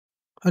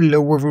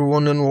Hello,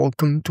 everyone, and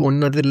welcome to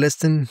another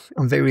lesson.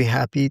 I'm very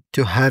happy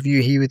to have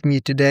you here with me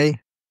today.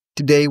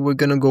 Today, we're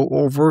going to go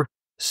over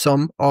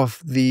some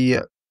of the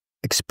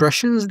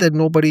expressions that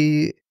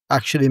nobody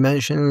actually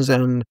mentions,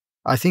 and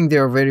I think they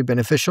are very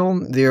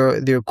beneficial.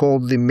 They're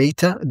called the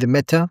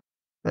meta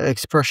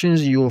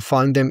expressions. You will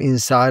find them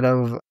inside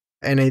of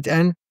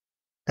n8n.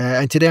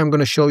 And today, I'm going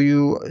to show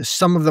you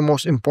some of the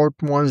most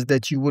important ones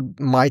that you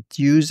might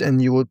use and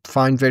you would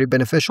find very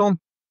beneficial.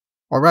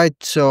 All right,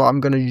 so I'm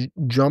gonna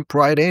jump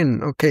right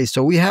in. Okay,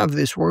 so we have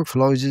this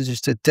workflow. This is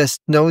just a test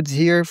nodes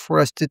here for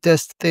us to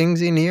test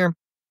things in here.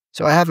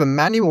 So I have a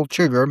manual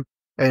trigger,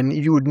 and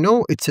you would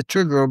know it's a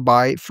trigger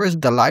by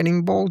first the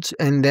lightning bolts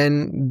and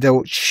then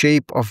the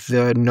shape of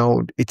the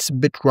node. It's a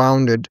bit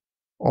rounded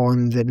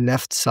on the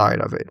left side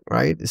of it,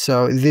 right?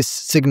 So this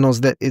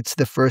signals that it's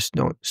the first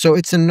node. So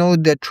it's a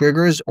node that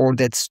triggers or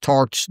that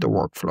starts the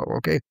workflow,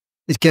 okay?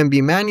 It can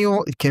be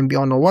manual, it can be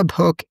on a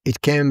webhook,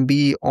 it can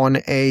be on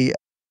a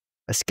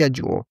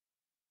schedule.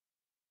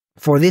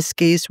 For this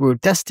case, we're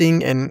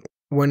testing, and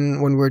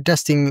when we're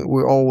testing,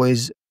 we're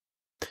always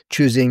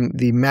choosing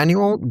the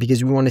manual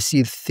because we want to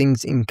see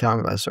things in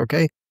canvas.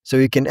 Okay, so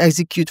you can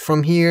execute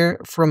from here,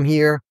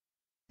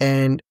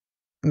 and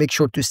make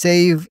sure to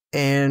save.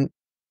 And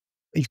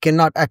you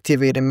cannot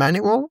activate a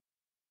manual;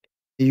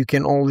 you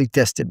can only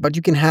test it. But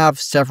you can have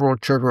several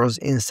triggers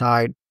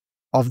inside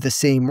of the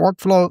same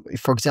workflow.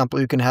 For example,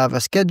 you can have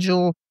a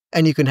schedule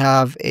and you can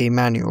have a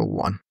manual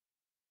one.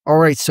 All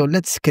right, so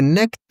let's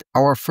connect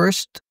our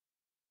first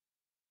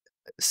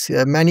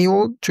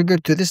manual trigger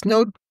to this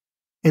node,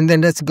 and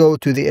then let's go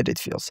to the edit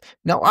fields.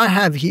 Now I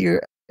have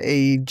here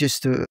a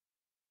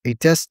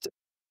test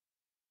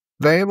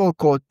variable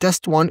called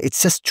test1.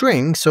 It's a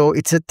string, so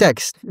it's a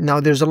text. Now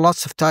there's a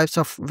lots of types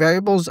of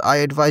variables. I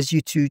advise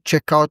you to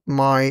check out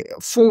my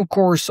full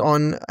course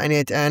on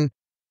n8n. You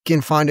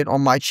can find it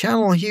on my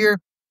channel here.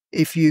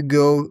 If you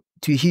go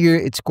to here,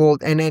 it's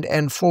called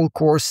n8n full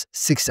course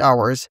 6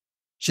 hours.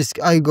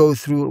 Just I go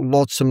through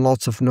lots and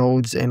lots of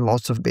nodes and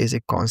lots of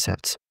basic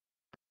concepts.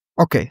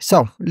 Okay,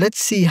 so let's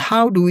see,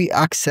 how do we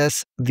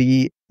access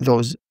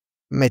those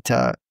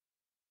meta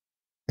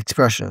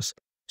expressions.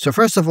 So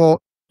first of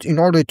all, in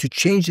order to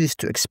change this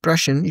to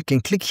expression, you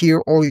can click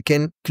here or you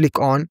can click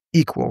on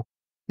equal.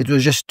 It will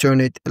just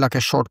turn it like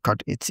a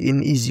shortcut. It's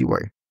an easy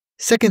way.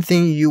 Second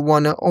thing, you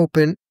want to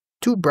open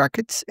two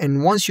brackets,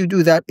 and once you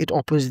do that, it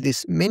opens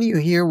this menu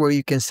here where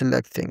you can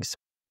select things.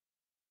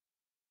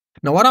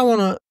 Now what I want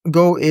to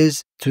go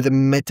is to the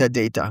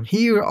metadata.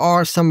 Here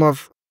are some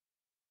of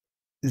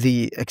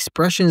the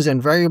expressions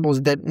and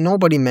variables that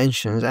nobody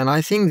mentions, and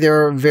I think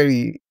they're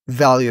very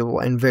valuable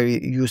and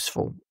very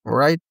useful. All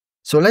right,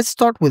 so let's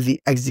start with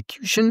the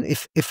execution.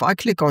 If I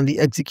click on the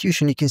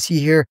execution, you can see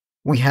here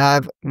we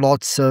have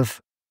lots of,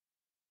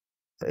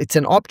 it's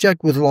an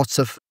object with lots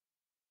of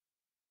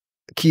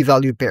key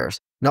value pairs.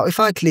 Now if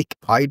I click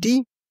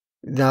ID,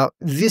 now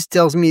this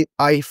tells me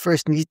I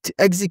first need to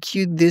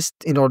execute this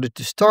in order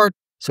to start.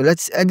 So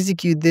let's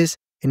execute this.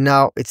 And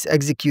now it's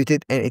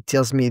executed and it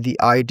tells me the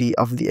ID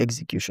of the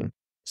execution.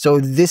 So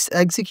this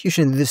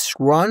execution, this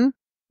run,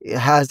 it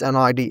has an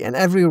ID, and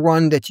every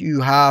run that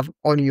you have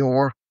on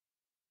your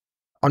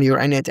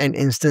n8n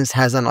instance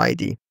has an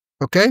ID.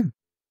 Okay.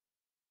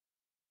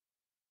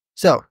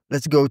 So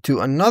let's go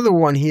to another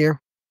one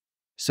here.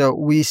 So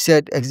we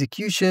said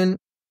execution.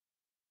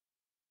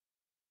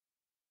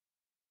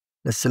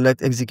 Let's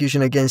select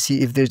execution again,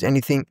 see if there's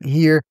anything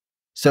here.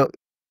 So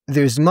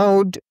there's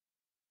mode.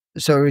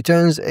 So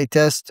returns a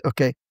test.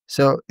 Okay,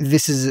 so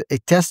this is a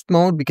test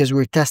mode because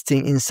we're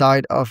testing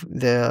inside of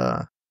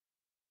the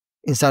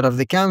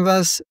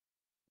canvas.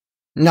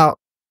 Now,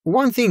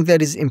 one thing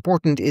that is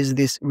important is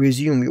this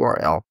resume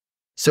URL.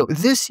 So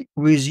this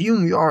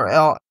resume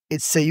URL,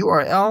 it's a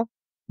URL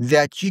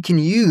that you can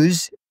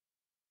use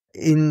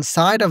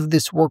inside of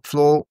this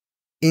workflow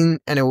in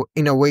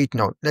a wait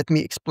node. Let me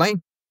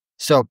explain.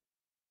 So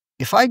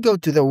if I go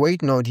to the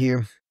wait node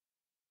here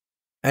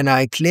and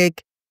I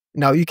click,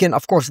 now you can,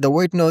 of course, the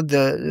wait node,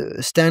 the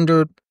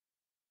standard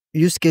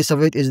use case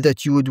of it is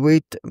that you would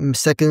wait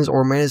seconds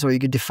or minutes, or you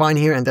could define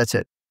here and that's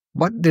it.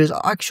 But there's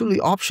actually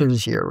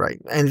options here, right?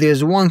 And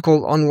there's one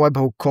called on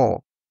webhook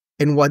call.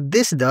 And what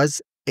this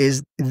does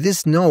is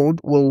this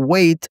node will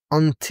wait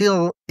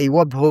until a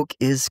webhook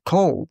is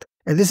called.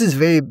 And this is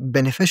very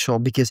beneficial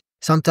because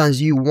sometimes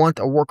you want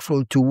a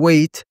workflow to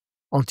wait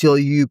until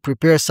you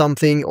prepare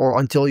something, or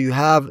until you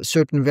have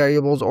certain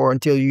variables, or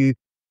until you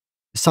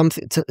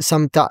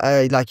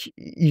like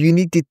you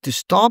need it to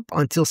stop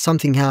until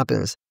something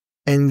happens.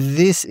 And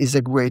this is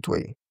a great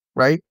way,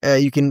 right?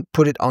 You can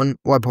put it on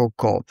webhook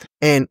call.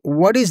 And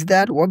what is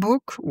that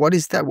webhook? What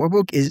is that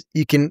webhook? Is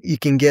you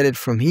can get it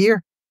from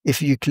here. If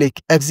you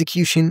click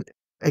execution,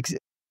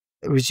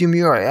 resume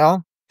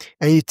URL,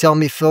 and you tell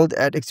me filled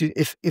at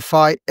if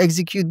I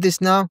execute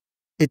this now,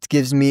 it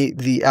gives me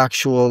the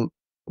actual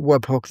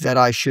webhook that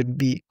I should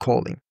be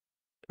calling.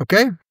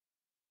 Okay.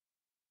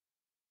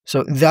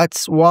 So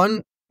that's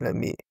one. Let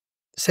me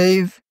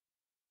save,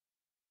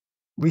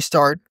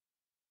 restart,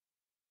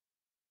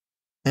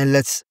 and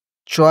let's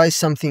try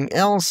something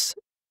else.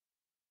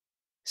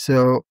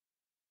 So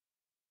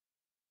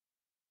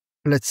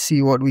let's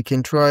see what we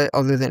can try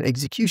other than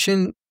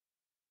execution.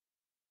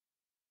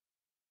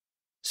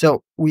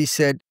 So we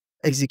said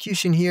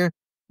execution here.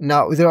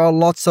 Now there are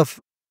lots of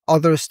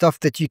other stuff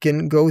that you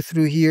can go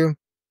through here.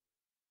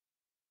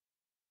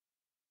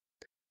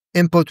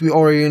 Input, we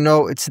already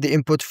know it's the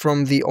input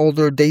from the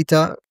older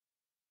data.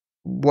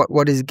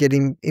 What is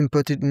getting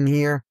inputted in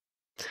here.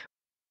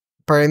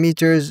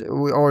 Parameters,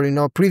 we already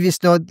know.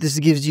 Previous node, this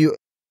gives you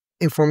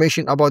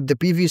information about the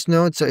previous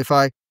node. So if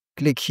I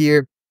click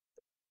here,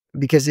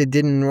 because it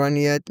didn't run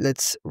yet,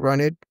 let's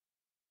run it.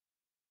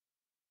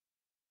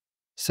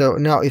 So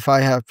now if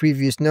I have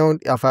previous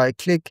node, if I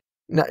click,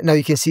 now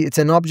you can see it's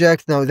an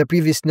object. Now the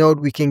previous node,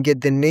 we can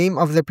get the name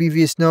of the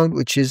previous node,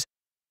 which is,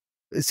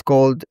 it's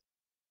called,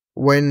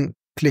 when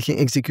clicking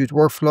execute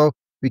workflow,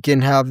 we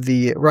can have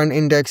the run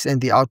index and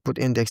the output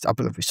index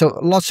up. So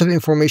lots of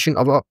information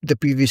about the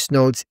previous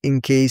nodes in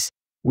case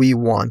we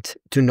want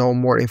to know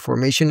more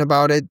information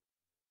about it.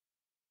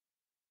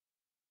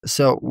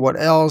 So what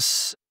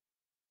else?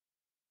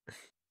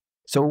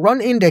 So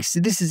run index,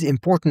 this is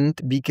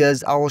important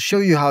because I will show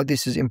you how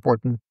this is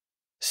important.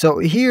 So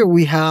here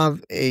we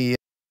have a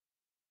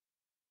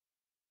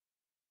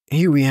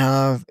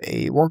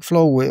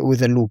workflow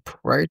with a loop,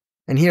 right?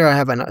 And here I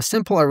have a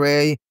simple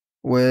array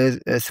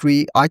with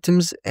 3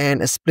 items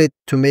and a split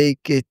to make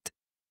the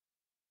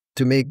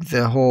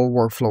whole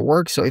workflow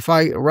work. So if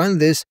I run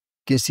this,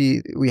 you can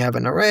see we have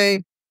an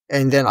array,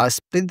 and then I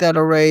split that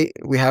array.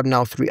 We have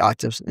now 3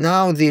 items.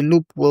 Now the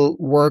loop will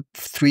work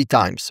 3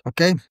 times.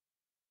 Okay.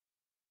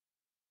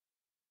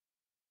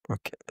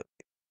 Okay.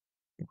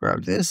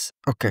 Grab this.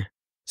 Okay.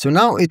 So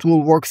now it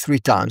will work 3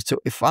 times. So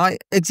if I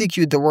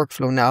execute the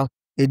workflow now,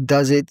 it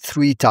does it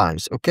 3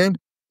 times. Okay.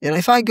 And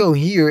if I go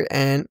here,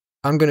 and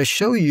I'm going to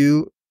show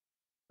you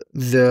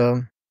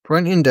the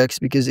run index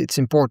because it's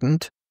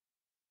important.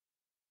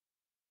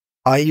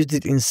 I used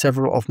it in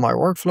several of my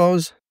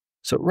workflows.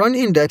 So run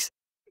index.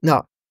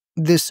 Now,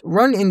 this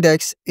run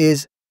index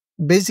is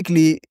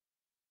basically,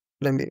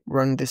 let me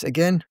run this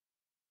again.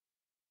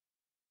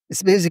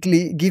 It's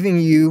basically giving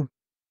you.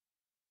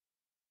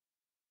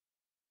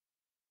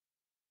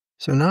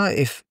 So now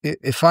if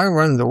I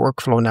run the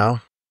workflow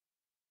now,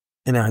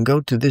 and I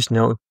go to this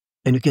node,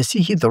 and you can see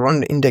here the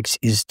run index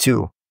is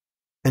 2.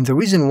 And the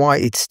reason why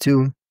it's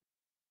 2,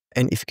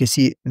 and if you can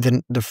see,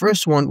 then the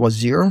first one was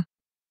 0,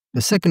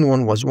 the second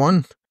one was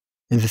 1,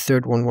 and the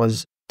third one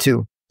was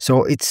 2.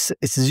 So it's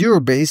 0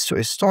 base, so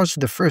it starts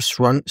the first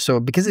run. So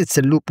because it's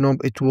a loop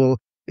node, it will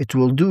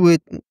do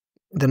it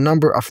the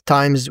number of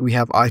times we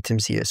have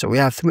items here. So we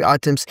have 3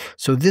 items,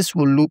 so this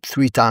will loop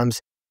 3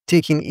 times,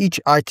 taking each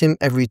item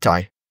every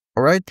time.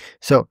 All right.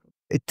 So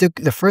it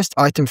took the first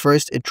item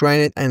first, it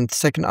ran it, and the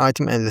second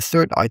item and the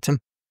third item.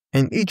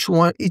 And each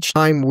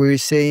time we're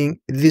saying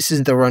this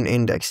is the run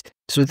index.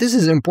 So this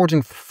is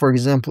important. For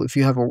example, if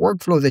you have a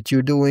workflow that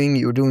you're doing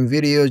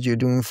videos, you're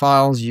doing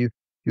files,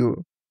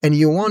 and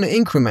you want to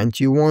increment,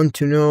 you want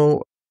to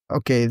know,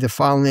 okay, the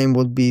file name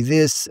will be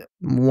this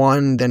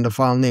 1, then the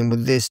file name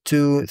with this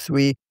 2,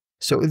 3.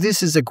 So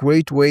this is a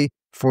great way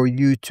for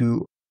you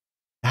to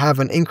have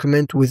an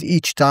increment with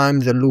each time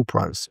the loop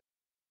runs.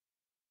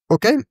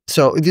 Okay,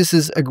 so this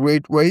is a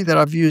great way that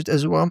I've used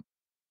as well.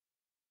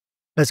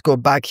 Let's go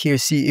back here,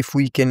 see if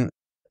we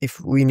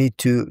need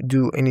to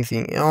do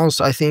anything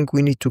else. I think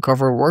we need to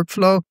cover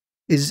workflow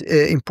is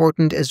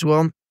important as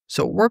well.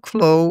 So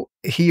workflow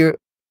here,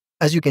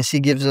 as you can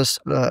see, gives us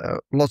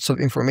lots of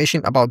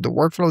information about the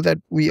workflow that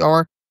we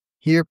are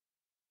here.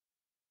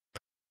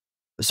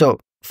 So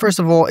first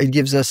of all, it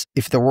gives us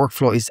if the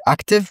workflow is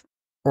active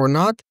or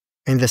not,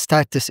 and the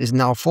status is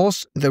now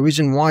false. The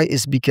reason why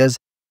is because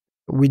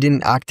we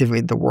didn't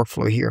activate the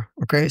workflow here.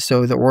 Okay,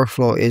 so the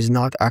workflow is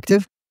not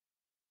active.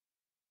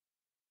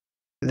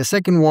 The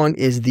second one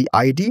is the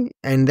ID,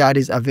 and that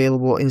is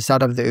available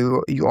inside of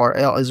the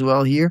URL as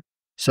well here.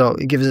 So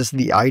it gives us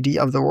the ID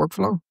of the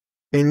workflow.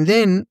 And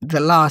then the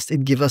last,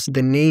 it gives us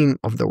the name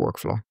of the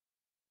workflow.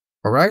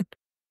 All right.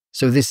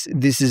 So this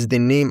is the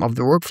name of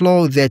the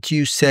workflow that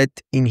you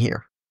set in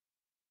here.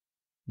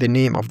 The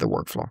name of the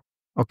workflow.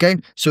 Okay.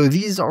 So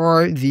these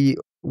are the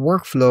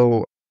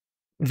workflow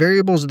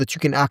variables that you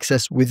can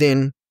access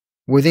within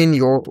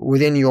your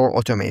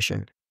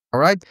automation. All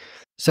right.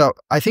 So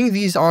I think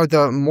these are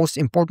the most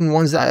important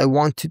ones that I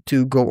wanted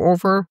to go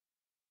over.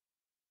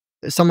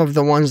 Some of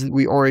the ones that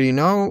we already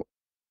know,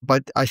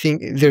 but I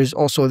think there's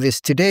also this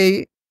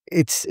today.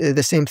 It's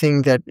the same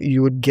thing that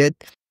you would get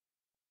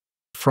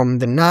from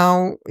the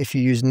now if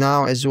you use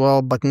now as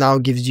well, but now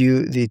gives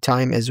you the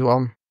time as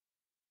well,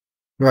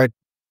 right?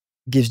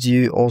 Gives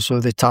you also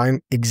the time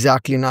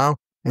exactly now,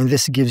 and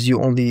this gives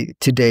you only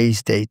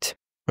today's date.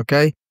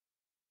 Okay.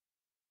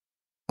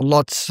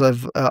 Lots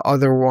of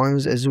other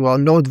ones as well.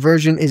 Node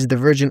version is the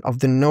version of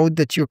the node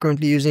that you're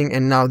currently using,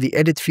 and now the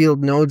edit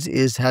field nodes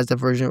has the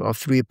version of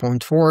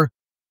 3.4.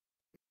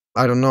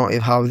 I don't know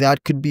how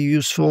that could be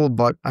useful,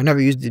 but I never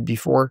used it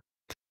before.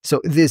 So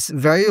this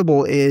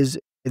variable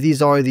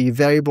these are the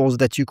variables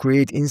that you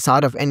create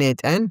inside of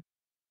n8n.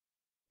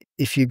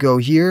 if you go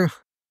here,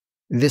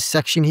 this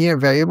section here,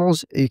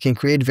 variables, you can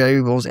create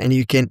variables and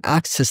you can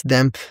access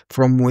them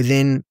from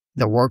within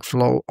the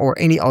workflow or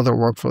any other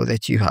workflow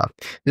that you have.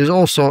 There's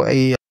also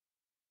you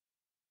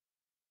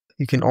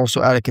can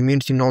also add a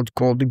community node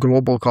called the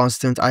global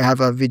constant. I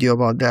have a video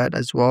about that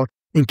as well,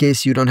 in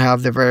case you don't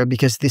have the variable,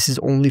 because this is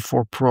only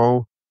for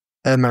pro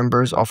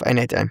members of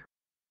n8n.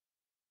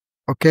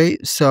 Okay,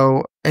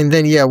 so, and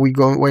then yeah, we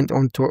went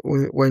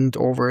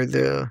over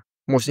the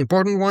most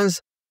important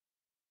ones.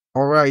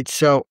 All right,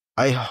 so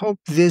I hope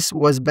this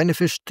was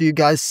beneficial to you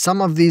guys.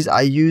 Some of these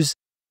I use,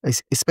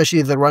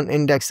 especially the run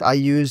index I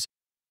use,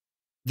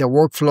 the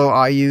workflow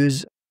I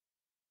use,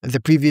 the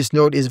previous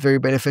node is very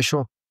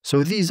beneficial.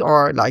 So these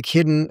are like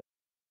hidden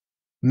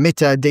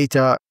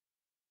metadata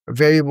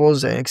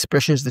variables and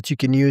expressions that you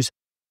can use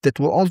that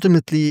will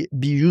ultimately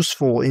be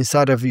useful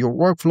inside of your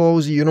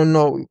workflows. You don't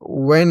know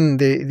when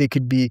they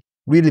could be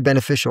really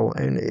beneficial,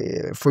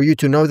 and for you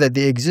to know that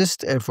they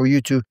exist and for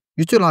you to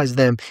utilize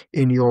them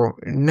in your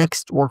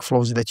next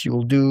workflows that you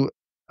will do,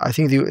 I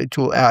think it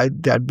will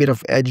add that bit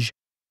of edge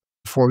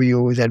for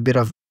you, that bit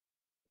of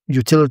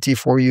utility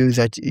for you,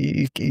 that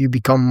you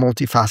become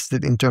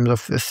multifaceted in terms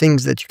of the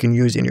things that you can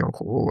use in your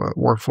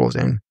workflows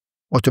and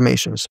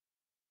automations.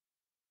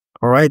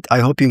 All right, I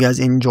hope you guys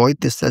enjoyed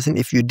this lesson.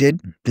 If you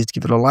did, please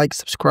give it a like,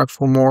 subscribe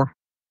for more,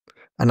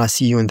 and I'll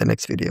see you in the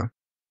next video.